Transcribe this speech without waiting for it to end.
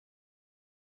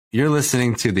You're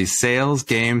listening to the Sales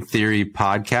Game Theory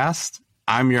podcast.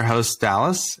 I'm your host,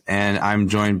 Dallas, and I'm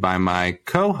joined by my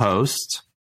co-host,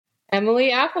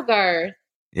 Emily Applegarth.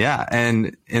 Yeah,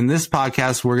 and in this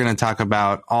podcast, we're going to talk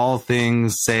about all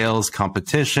things sales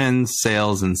competitions,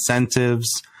 sales incentives,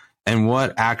 and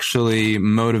what actually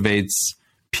motivates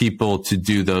people to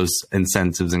do those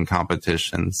incentives and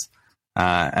competitions.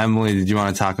 Emily, did you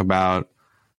want to talk about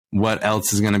what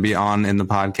else is going to be on in the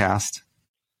podcast?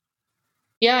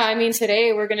 Yeah, I mean,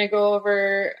 today we're going to go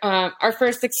over our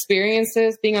first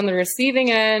experiences being on the receiving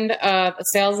end of a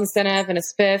sales incentive and a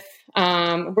spiff.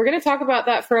 We're going to talk about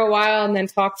that for a while and then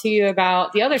talk to you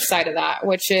about the other side of that,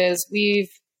 which is we've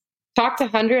talked to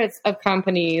hundreds of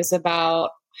companies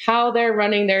about how they're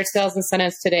running their sales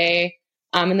incentives today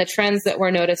and the trends that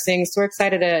we're noticing. So we're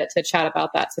excited to chat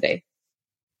about that today.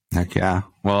 Heck yeah.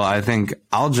 Well, I think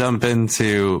I'll jump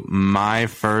into my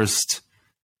first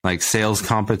sales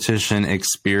competition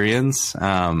experience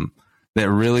that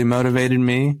really motivated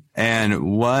me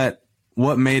and what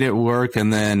made it work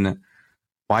and then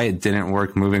why it didn't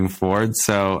work moving forward.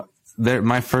 So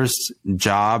my first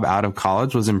job out of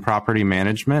college was in property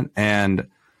management, and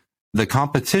the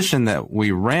competition that we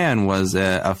ran was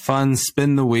a fun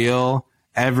spin the wheel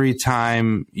every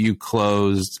time you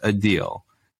closed a deal.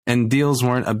 And deals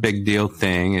weren't a big deal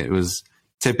thing. It was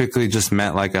typically just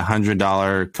meant like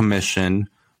 $100 commission.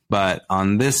 But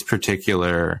on this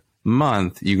particular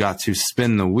month, you got to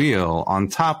spin the wheel on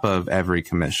top of every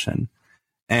commission.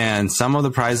 And some of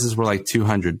the prizes were like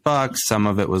 $200. Some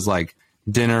of it was like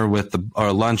dinner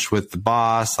or lunch with the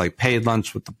boss, like paid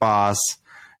lunch with the boss,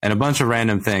 and a bunch of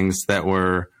random things that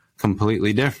were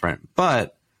completely different.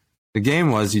 But the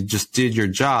game was you just did your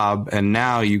job, and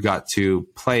now you got to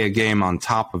play a game on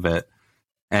top of it.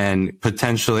 And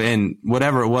potentially, and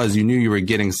whatever it was, you knew you were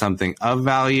getting something of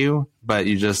value, but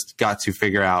you just got to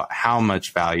figure out how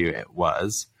much value it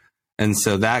was. And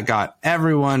so that got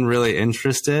everyone really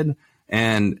interested.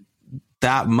 And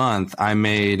that month, I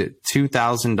made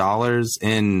 $2,000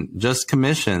 in just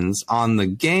commissions on the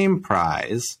game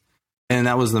prize. And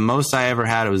that was the most I ever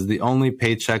had. It was the only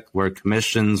paycheck where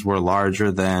commissions were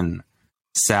larger than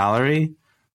salary.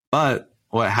 But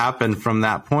what happened from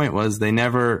that point was they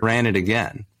never ran it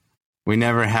again. We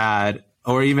never had,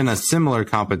 or even a similar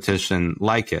competition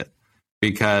like it,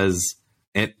 because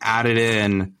it added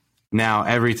in now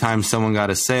every time someone got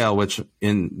a sale, which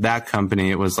in that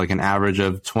company, it was like an average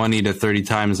of 20 to 30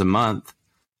 times a month.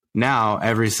 Now,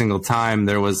 every single time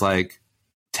there was like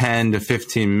 10 to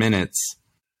 15 minutes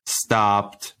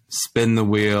stopped, spin the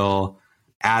wheel,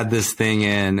 add this thing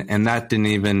in. And that didn't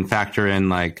even factor in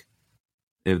like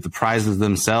if the prizes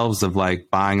themselves of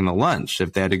like buying the lunch,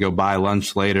 if they had to go buy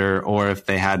lunch later, or if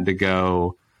they had to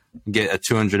go get a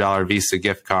 $200 Visa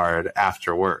gift card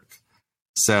after work.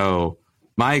 So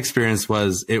my experience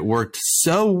was it worked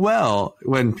so well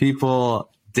when people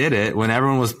did it, when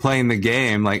everyone was playing the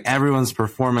game, like everyone's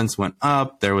performance went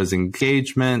up. There was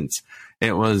engagement.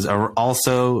 It was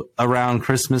also around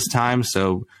Christmas time.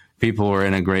 So people were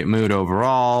in a great mood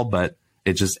overall, but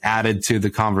it just added to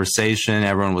the conversation.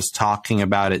 Everyone was talking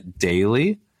about it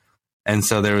daily. And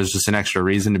so there was just an extra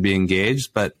reason to be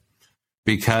engaged. But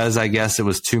because I guess it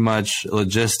was too much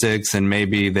logistics and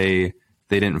maybe they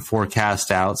didn't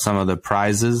forecast out some of the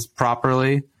prizes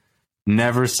properly,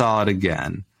 never saw it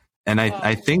again. And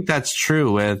I think that's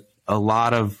true with a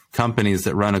lot of companies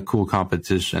that run a cool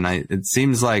competition. It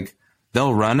seems like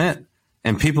they'll run it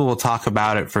and people will talk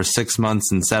about it for 6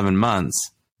 months and 7 months,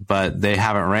 but they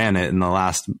haven't ran it in the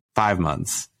last 5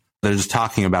 months. They're just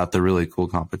talking about the really cool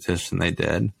competition they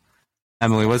did.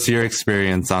 Emily, what's your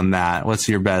experience on that? What's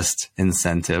your best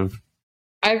incentive?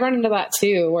 I've run into that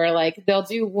too, where like they'll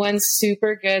do one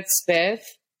super good spiff,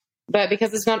 but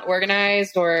because it's not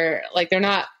organized or like they're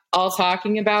not all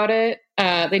talking about it,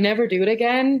 they never do it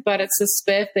again. But it's a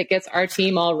spiff that gets our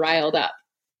team all riled up,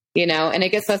 and it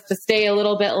gets us to stay a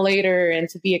little bit later and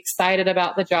to be excited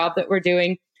about the job that we're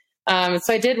doing. So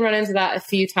I did run into that a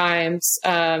few times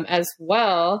as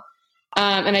well.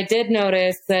 And I did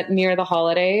notice that near the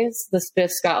holidays, the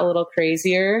spiffs got a little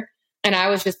crazier. And I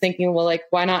was just thinking, well, like,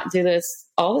 why not do this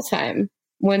all the time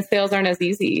when sales aren't as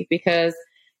easy? Because,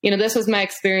 this was my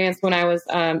experience when I was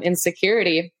in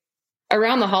security.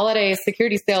 Around the holidays,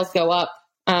 security sales go up.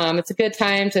 It's a good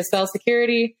time to sell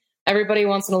security. Everybody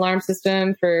wants an alarm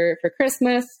system for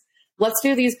Christmas. Let's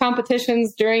do these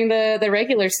competitions during the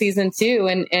regular season too,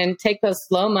 and take those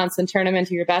slow months and turn them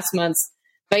into your best months.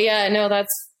 But yeah, no,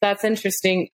 that's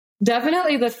interesting.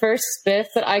 Definitely the first spiff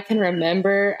that I can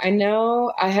remember. I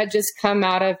know I had just come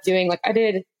out of doing, I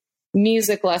did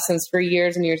music lessons for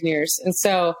years and years and years. And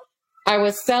so I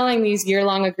was selling these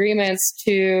year-long agreements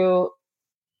to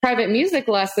private music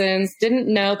lessons,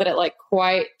 didn't know that it like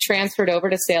quite transferred over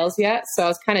to sales yet. So I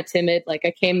was kind of timid. Like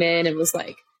I came in and was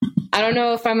like, I don't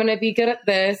know if I'm going to be good at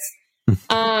this.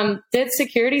 Did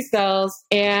security sales,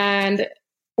 and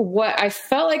what I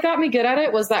felt like got me good at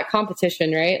it was that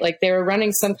competition, right? Like they were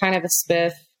running some kind of a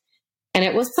spiff, and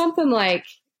it was something like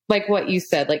what you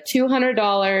said, like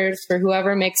 $200 for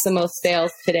whoever makes the most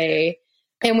sales today.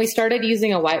 And we started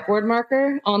using a whiteboard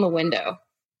marker on the window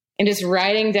and just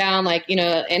writing down like, you know,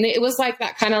 and it was like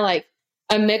that kind of like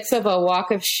a mix of a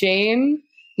walk of shame,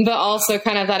 but also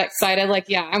kind of that excited, like,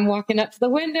 yeah, I'm walking up to the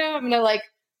window. I'm going to like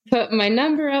put my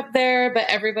number up there, but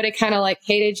everybody kind of like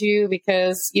hated you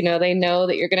because, you know, they know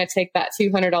that you're going to take that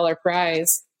 $200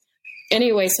 prize.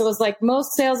 Anyway, so it was like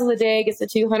most sales of the day gets a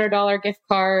 $200 gift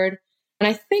card. And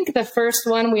I think the first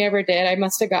one we ever did, I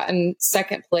must have gotten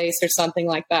second place or something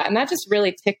like that. And that just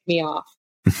really ticked me off.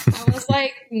 I was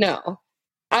like, no,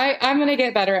 I'm going to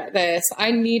get better at this. I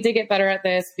need to get better at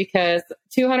this because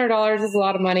 $200 is a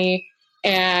lot of money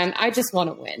and I just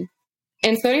want to win.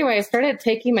 And so anyway, I started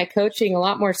taking my coaching a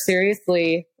lot more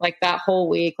seriously, like that whole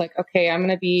week, like, okay, I'm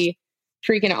going to be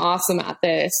freaking awesome at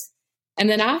this. And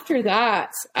then after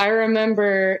that, I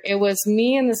remember it was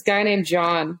me and this guy named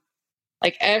John.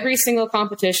 Like every single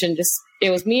competition, just it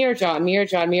was me or John, me or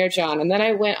John, me or John. And then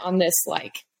I went on this,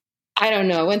 like, I don't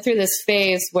know, went through this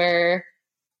phase where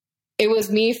it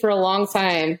was me for a long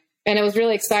time and it was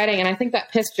really exciting. And I think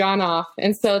that pissed John off.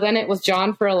 And so then it was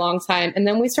John for a long time. And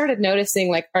then we started noticing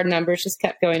like our numbers just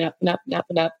kept going up and up and up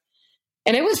and up.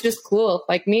 And it was just cool.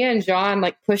 Like me and John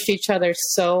like pushed each other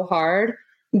so hard,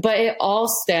 but it all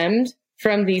stemmed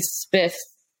from these spiffs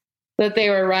that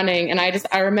they were running. And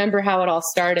I remember how it all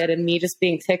started and me just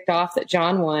being ticked off that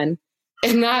John won.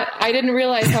 And that I didn't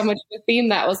realize how much of a theme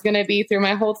that was going to be through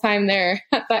my whole time there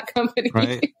at that company.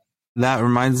 Right. That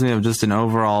reminds me of just an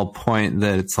overall point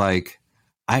that it's like,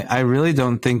 I really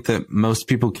don't think that most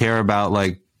people care about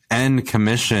like end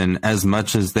commission as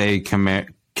much as they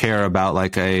care about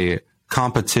like a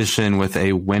competition with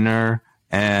a winner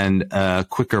and a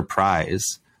quicker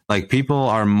prize. Like people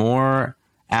are more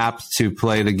apt to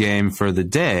play the game for the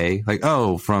day. Like,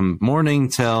 oh, from morning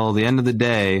till the end of the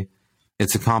day,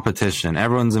 it's a competition.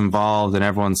 Everyone's involved and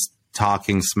everyone's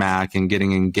talking smack and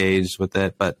getting engaged with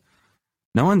it. But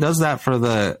no one does that for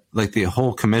the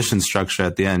whole commission structure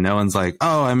at the end. No one's like,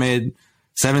 oh, I made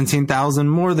 17,000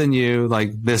 more than you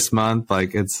like this month.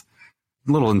 Like it's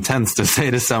a little intense to say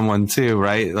to someone too,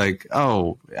 right? Like,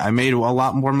 oh, I made a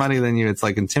lot more money than you. It's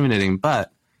like intimidating,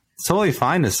 but it's totally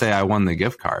fine to say I won the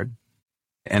gift card.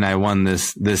 And I won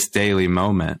this daily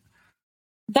moment.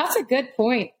 That's a good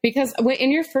point because in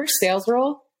your first sales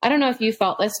role, I don't know if you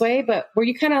felt this way, but were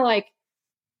you kind of like,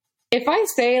 if I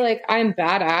say like I'm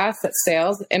badass at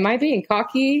sales, am I being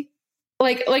cocky?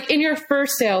 Like in your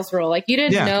first sales role, like you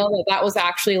didn't know that was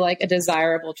actually like a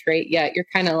desirable trait yet. You're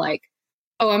kind of like,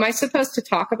 oh, am I supposed to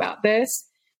talk about this?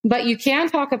 But you can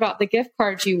talk about the gift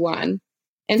cards you won.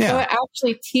 And so it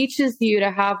actually teaches you to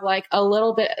have like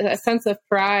a sense of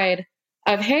pride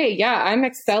of, hey, yeah, I'm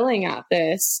excelling at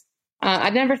this.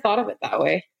 I'd never thought of it that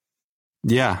way.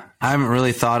 Yeah, I haven't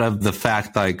really thought of the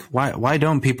fact, like, why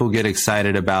don't people get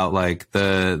excited about like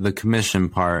the commission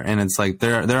part? And it's like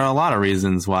there are a lot of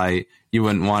reasons why you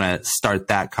wouldn't want to start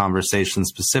that conversation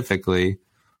specifically.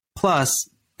 Plus,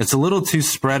 it's a little too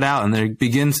spread out and there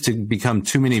begins to become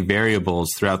too many variables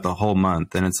throughout the whole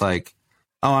month. And it's like,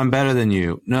 oh, I'm better than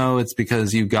you. No, it's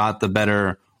because you got the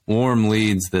better warm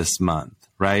leads this month,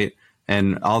 right?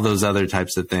 And all those other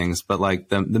types of things. But like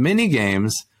the mini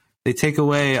games, they take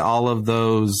away all of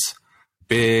those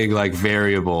big like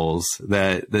variables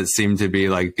that seem to be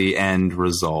like the end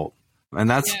result. And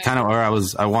that's kind of where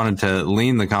I wanted to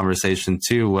lean the conversation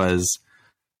to, was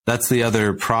that's the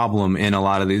other problem in a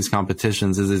lot of these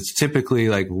competitions is it's typically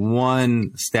like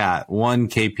one stat, one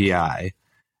KPI.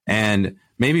 And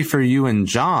maybe for you and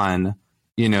John,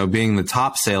 you know, being the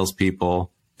top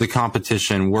salespeople, the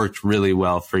competition worked really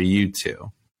well for you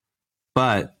two.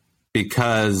 But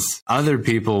because other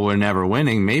people were never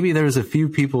winning, maybe there's a few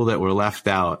people that were left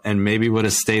out and maybe would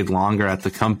have stayed longer at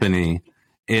the company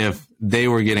if they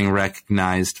were getting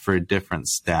recognized for a different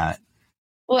stat.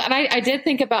 Well, and I did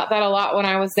think about that a lot when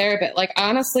I was there, but like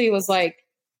honestly it was like,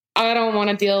 I don't want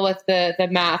to deal with the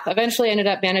math. Eventually I ended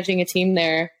up managing a team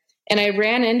there. And I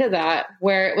ran into that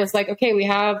where it was like, okay, we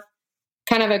have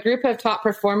kind of a group of top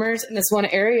performers in this one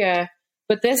area,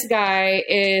 but this guy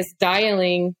is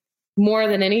dialing more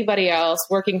than anybody else,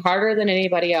 working harder than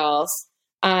anybody else.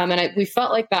 And we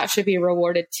felt like that should be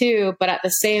rewarded too. But at the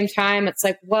same time, it's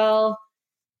like, well,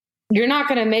 you're not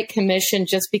going to make commission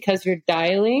just because you're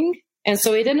dialing. And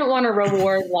so we didn't want to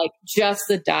reward like just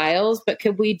the dials, but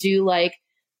could we do like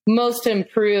most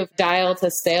improved dial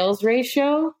to sales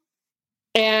ratio?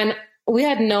 And we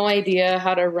had no idea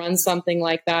how to run something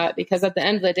like that, because at the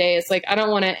end of the day, it's like, I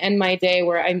don't want to end my day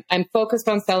where I'm focused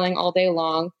on selling all day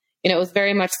long. It was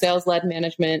very much sales led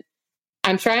management.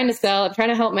 I'm trying to sell, I'm trying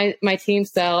to help my team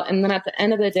sell. And then at the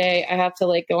end of the day, I have to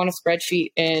like go on a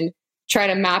spreadsheet and try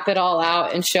to map it all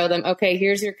out and show them, okay,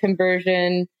 here's your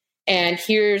conversion and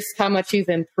here's how much you've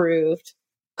improved.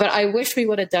 But I wish we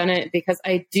would have done it, because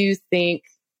I do think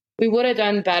we would have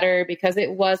done better, because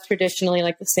it was traditionally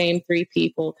like the same three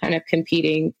people kind of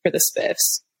competing for the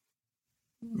spiffs.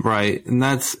 Right. And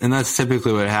that's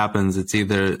typically what happens. It's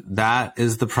either that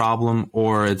is the problem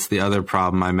or it's the other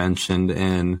problem I mentioned.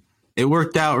 And it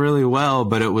worked out really well,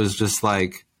 but it was just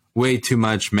like way too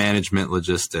much management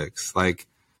logistics. Like,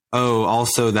 oh,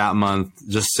 also that month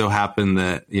just so happened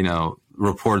that,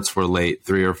 reports were late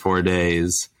 3 or 4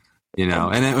 days,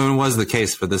 and it was the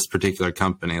case for this particular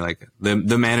company. Like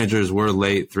the managers were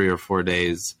late 3 or 4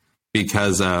 days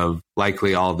because of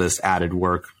likely all this added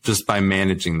work just by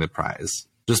managing the prize,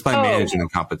 just by managing the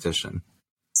competition.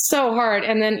 So hard.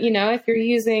 And then, if you're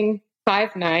using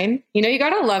Five9, you got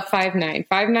to love Five9.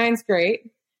 Five9's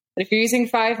great. But if you're using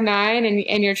Five9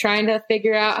 and you're trying to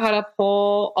figure out how to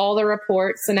pull all the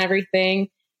reports and everything,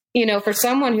 for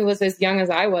someone who was as young as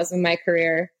I was in my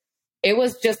career, it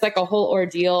was just like a whole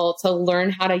ordeal to learn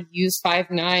how to use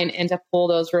Five9 and to pull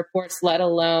those reports, let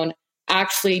alone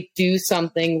actually do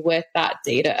something with that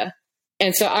data.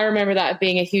 And so I remember that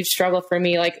being a huge struggle for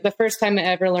me. Like the first time I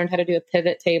ever learned how to do a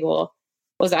pivot table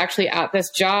was actually at this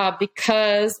job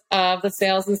because of the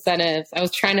sales incentives. I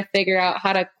was trying to figure out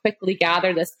how to quickly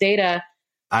gather this data.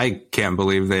 I can't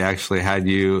believe they actually had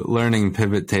you learning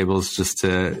pivot tables just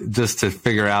to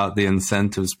figure out the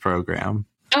incentives program.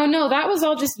 Oh no, that was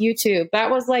all just YouTube.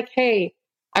 That was like, hey,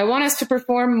 I want us to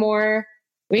perform more.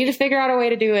 We need to figure out a way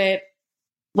to do it.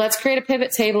 Let's create a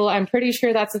pivot table. I'm pretty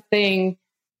sure that's a thing.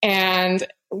 And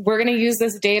we're going to use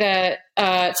this data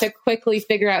to quickly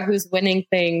figure out who's winning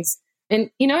things. And,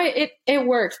 it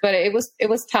worked, but it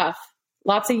was tough.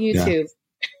 Lots of YouTube.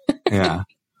 Yeah.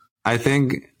 I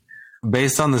think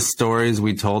based on the stories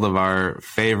we told of our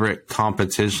favorite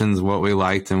competitions, what we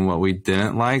liked and what we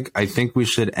didn't like, I think we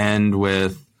should end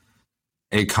with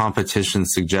a competition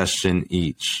suggestion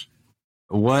each.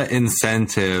 What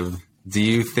incentive do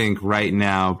you think right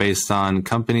now, based on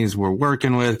companies we're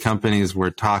working with, companies we're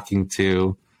talking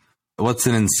to, what's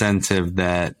an incentive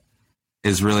that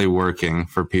is really working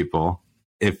for people?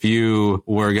 If you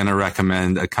were going to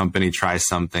recommend a company try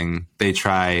something, they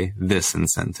try this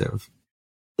incentive.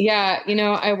 Yeah.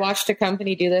 I watched a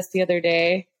company do this the other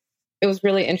day. It was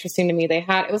really interesting to me.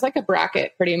 It was like a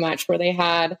bracket pretty much, where they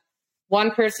had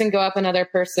one person go up another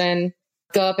person,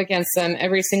 go up against them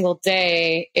every single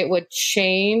day. It would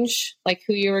change like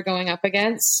who you were going up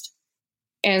against.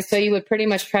 And so you would pretty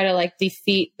much try to like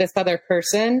defeat this other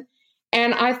person.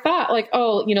 And I thought like,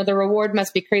 the reward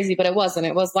must be crazy, but it wasn't.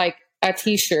 It was like a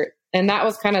t-shirt. And that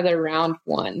was kind of the round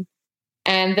one.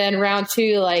 And then round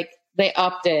two, like they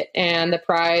upped it and the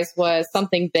prize was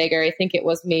something bigger. I think it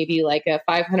was maybe like a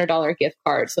 $500 gift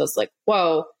card. So it's like,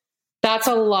 whoa, that's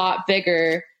a lot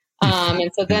bigger. And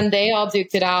so then they all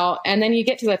duked it out. And then you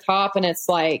get to the top and it's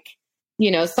like,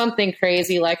 something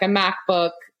crazy like a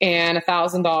MacBook and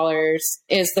 $1,000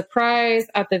 is the prize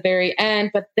at the very end.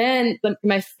 But then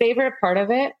my favorite part of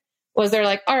it was they're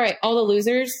like, all right, all the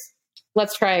losers,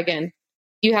 let's try again.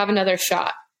 You have another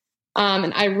shot.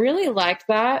 And I really liked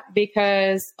that,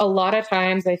 because a lot of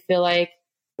times I feel like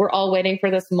we're all waiting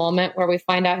for this moment where we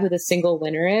find out who the single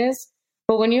winner is.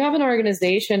 But when you have an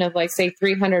organization of like, say,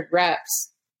 300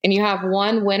 reps and you have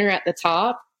one winner at the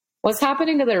top, what's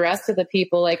happening to the rest of the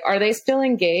people? Like, are they still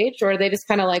engaged, or are they just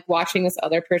kind of like watching this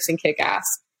other person kick ass?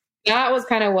 That was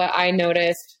kind of what I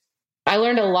noticed. I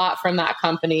learned a lot from that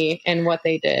company and what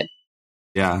they did.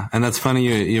 Yeah. And that's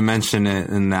funny you mention it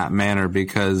in that manner,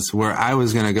 because where I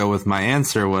was going to go with my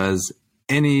answer was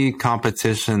any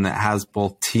competition that has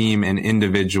both team and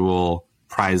individual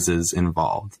prizes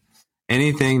involved.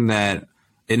 Anything that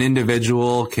an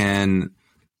individual can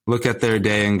look at their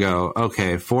day and go,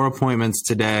 okay, 4 appointments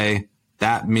today.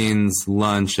 That means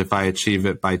lunch if I achieve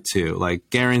it by 2, like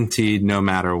guaranteed no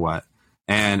matter what.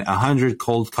 And 100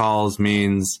 cold calls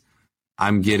means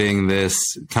I'm getting this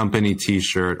company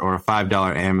t-shirt or a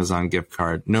 $5 Amazon gift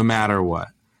card, no matter what.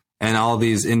 And all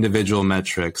these individual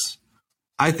metrics.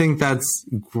 I think that's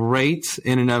great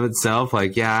in and of itself.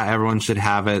 Like, yeah, everyone should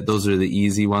have it. Those are the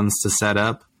easy ones to set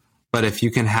up. But if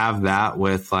you can have that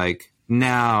with like,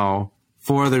 now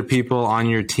 4 other people on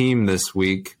your team this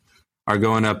week are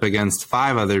going up against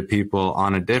 5 other people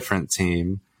on a different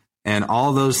team. And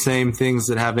all those same things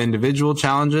that have individual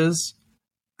challenges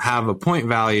have a point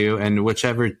value, and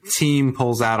whichever team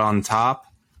pulls out on top,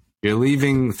 you're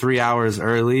leaving 3 hours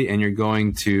early and you're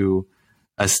going to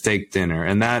a steak dinner.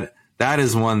 And that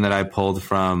is one that I pulled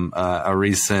from a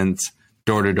recent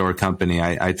door-to-door company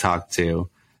I talked to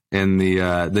in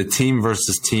the team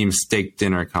versus team steak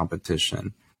dinner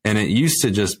competition. And it used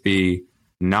to just be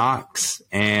knocks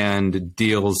and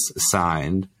deals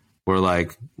signed were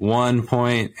like 1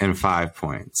 point and 5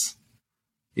 points.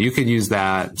 You could use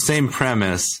that same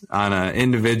premise on an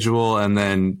individual and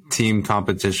then team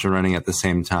competition running at the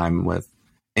same time with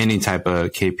any type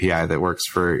of KPI that works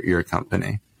for your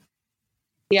company.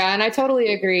 Yeah, and I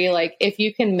totally agree. Like, if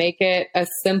you can make it a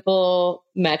simple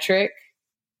metric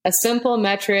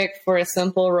for a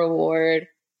simple reward,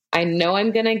 I know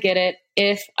I'm going to get it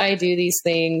if I do these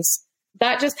things.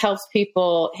 That just helps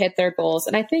people hit their goals.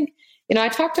 And I think, I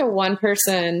talked to one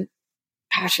person,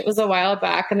 gosh, it was a while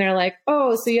back, and they're like,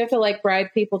 oh, so you have to like bribe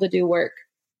people to do work.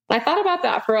 And I thought about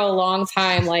that for a long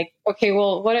time. Like, okay,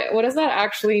 well, what does that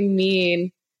actually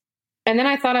mean? And then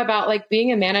I thought about like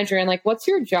being a manager and like, what's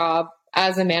your job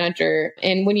as a manager?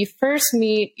 And when you first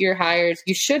meet your hires,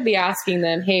 you should be asking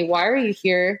them, hey, why are you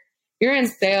here? You're in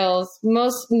sales.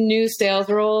 Most new sales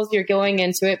roles, you're going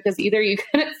into it because either you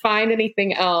couldn't find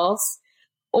anything else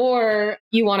or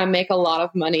you want to make a lot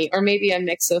of money, or maybe a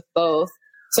mix of both.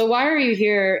 So why are you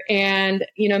here? And,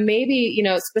 maybe,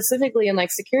 specifically in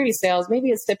like security sales, maybe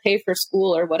it's to pay for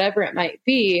school or whatever it might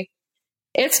be.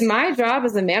 It's my job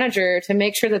as a manager to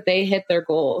make sure that they hit their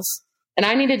goals. And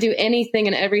I need to do anything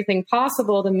and everything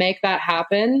possible to make that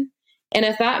happen. And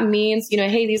if that means,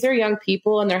 hey, these are young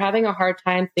people and they're having a hard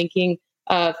time thinking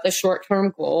of the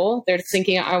short-term goal. They're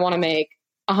thinking, I want to make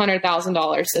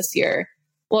 $100,000 this year.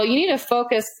 Well, you need to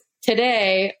focus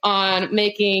today on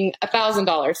making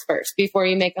 $1,000 first before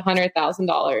you make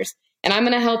 $100,000. And I'm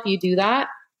going to help you do that.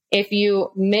 If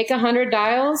you make 100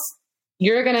 dials,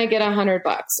 you're going to get $100,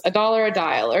 $1 a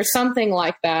dial or something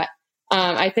like that.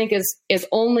 I think is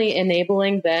only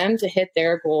enabling them to hit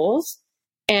their goals.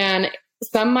 And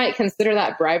some might consider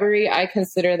that bribery. I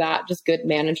consider that just good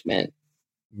management.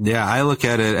 Yeah, I look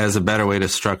at it as a better way to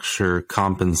structure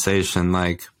compensation.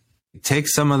 Like, take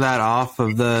some of that off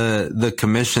of the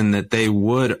commission that they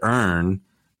would earn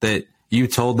that you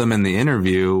told them in the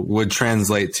interview would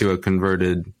translate to a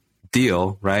converted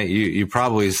deal, right? You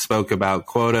probably spoke about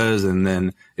quotas, and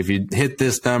then if you hit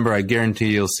this number, I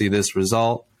guarantee you'll see this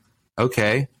result.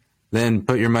 Okay, then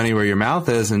put your money where your mouth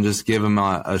is and just give them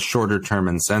a shorter term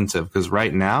incentive. Because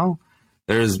right now,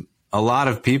 there's a lot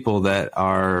of people that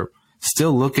are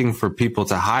still looking for people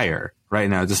to hire right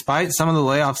now. Despite some of the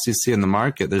layoffs you see in the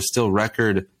market, there's still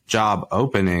record job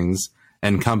openings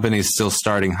and companies still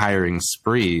starting hiring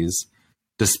sprees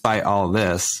despite all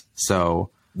this.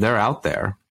 So they're out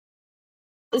there.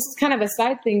 This is kind of a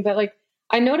side thing, but like,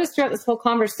 I noticed throughout this whole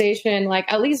conversation,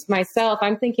 like at least myself,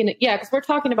 I'm thinking, yeah, because we're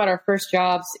talking about our first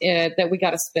jobs that we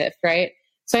got a spiff, right?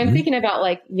 So I'm thinking about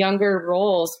like younger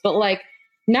roles, but like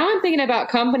now I'm thinking about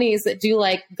companies that do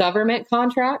like government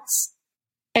contracts,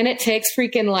 and it takes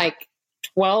freaking like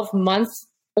 12 months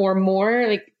or more,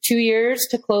 like 2 years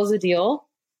to close a deal.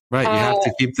 Right. You have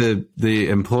to keep the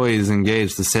employees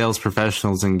engaged, the sales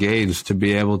professionals engaged to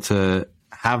be able to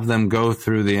have them go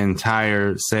through the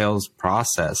entire sales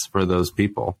process for those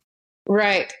people.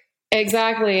 Right.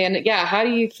 Exactly. And yeah, how do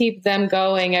you keep them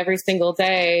going every single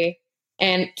day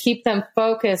and keep them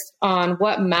focused on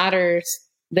what matters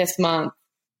this month?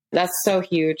 That's so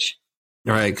huge.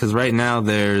 Right. Because right now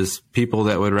there's people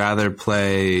that would rather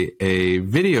play a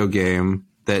video game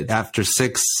that after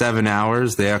 6-7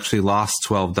 hours, they actually lost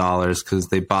 $12 because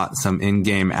they bought some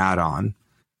in-game add-on,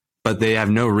 but they have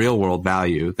no real world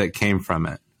value that came from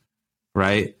it.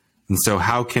 Right. And so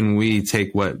how can we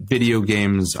take what video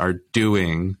games are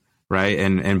doing, right,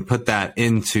 and put that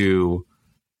into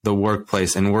the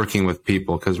workplace and working with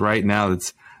people? Because right now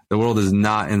the world is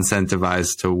not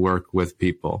incentivized to work with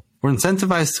people. We're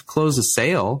incentivized to close a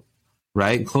sale,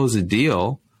 right? Close a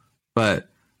deal. But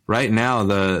right now,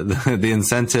 the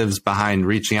incentives behind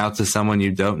reaching out to someone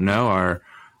you don't know are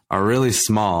really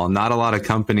small. Not a lot of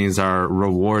companies are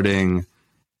rewarding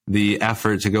the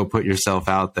effort to go put yourself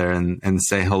out there and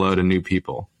say hello to new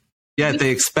people. Yet they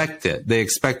expect it. They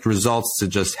expect results to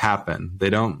just happen.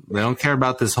 They don't care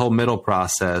about this whole middle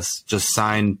process. Just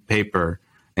sign paper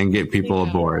and get people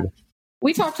aboard.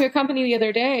 We talked to a company the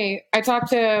other day. I talked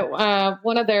to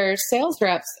one of their sales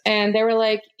reps, and they were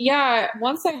like, yeah,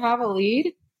 once I have a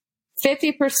lead,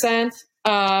 50%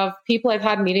 of people I've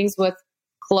had meetings with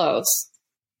close.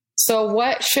 So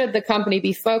what should the company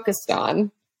be focused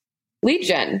on? Lead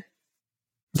gen.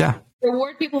 Yeah.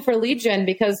 Reward people for lead gen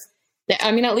because,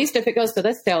 I mean, at least if it goes to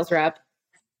this sales rep,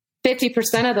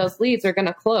 50% of those leads are going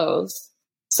to close.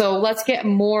 So let's get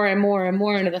more and more and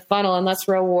more into the funnel and let's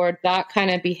reward that kind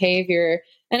of behavior.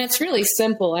 And it's really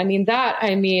simple.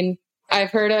 I've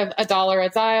heard of $1 a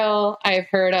dial. I've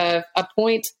heard of a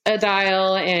point a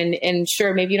dial. And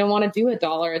sure, maybe you don't want to do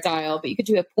 $1 a dial, but you could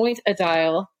do a point a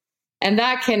dial. And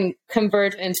that can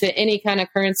convert into any kind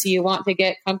of currency you want to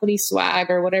get, company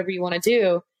swag or whatever you want to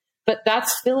do. But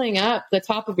that's filling up the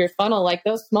top of your funnel. Like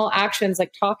those small actions,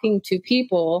 like talking to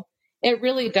people, it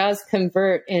really does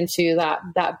convert into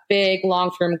that big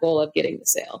long-term goal of getting the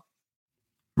sale.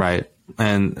 Right.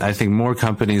 And I think more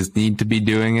companies need to be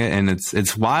doing it. And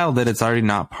it's wild that it's already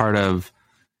not part of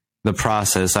the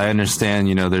process. I understand,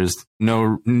 there's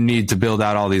no need to build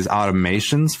out all these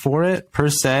automations for it per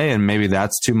se. And maybe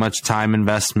that's too much time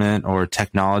investment or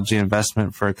technology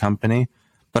investment for a company.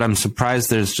 But I'm surprised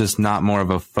there's just not more of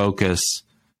a focus,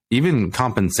 even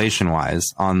compensation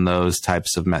wise, on those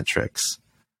types of metrics.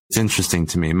 It's interesting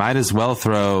to me. Might as well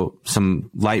throw some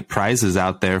light prizes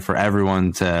out there for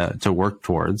everyone to work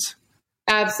towards.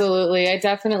 Absolutely. I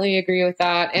definitely agree with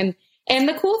that. And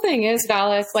the cool thing is,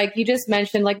 Dallas, like you just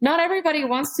mentioned, like not everybody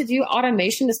wants to do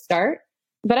automation to start,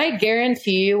 but I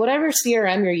guarantee you, whatever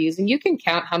CRM you're using, you can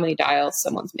count how many dials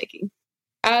someone's making.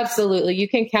 Absolutely. You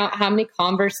can count how many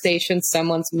conversations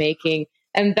someone's making.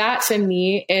 And that to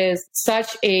me is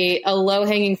such a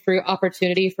low-hanging fruit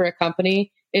opportunity for a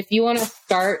company. If you want to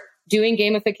start doing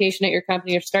gamification at your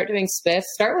company or start doing spiff,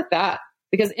 start with that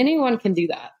because anyone can do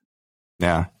that.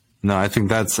 Yeah. No, I think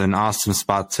that's an awesome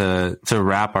spot to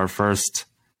wrap our first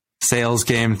Sales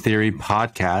Game Theory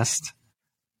podcast.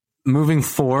 Moving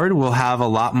forward, we'll have a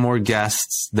lot more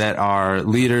guests that are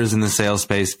leaders in the sales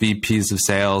space, VPs of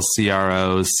sales,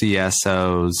 CROs,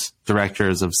 CSOs,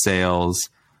 directors of sales,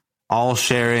 all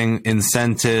sharing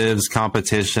incentives,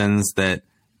 competitions that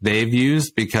they've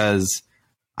used, because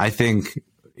I think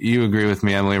you agree with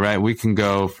me, Emily, right? We can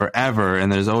go forever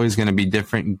and there's always going to be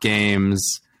different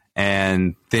games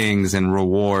and things and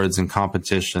rewards and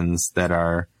competitions that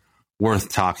are worth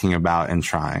talking about and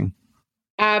trying.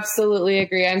 Absolutely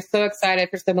agree. I'm so excited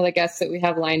for some of the guests that we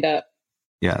have lined up.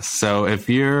 Yes. So if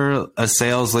you're a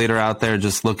sales leader out there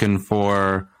just looking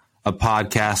for a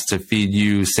podcast to feed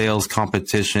you sales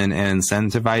competition and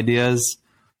incentive ideas,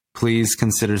 please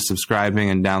consider subscribing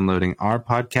and downloading our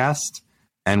podcast.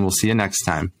 And we'll see you next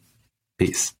time.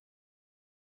 Peace.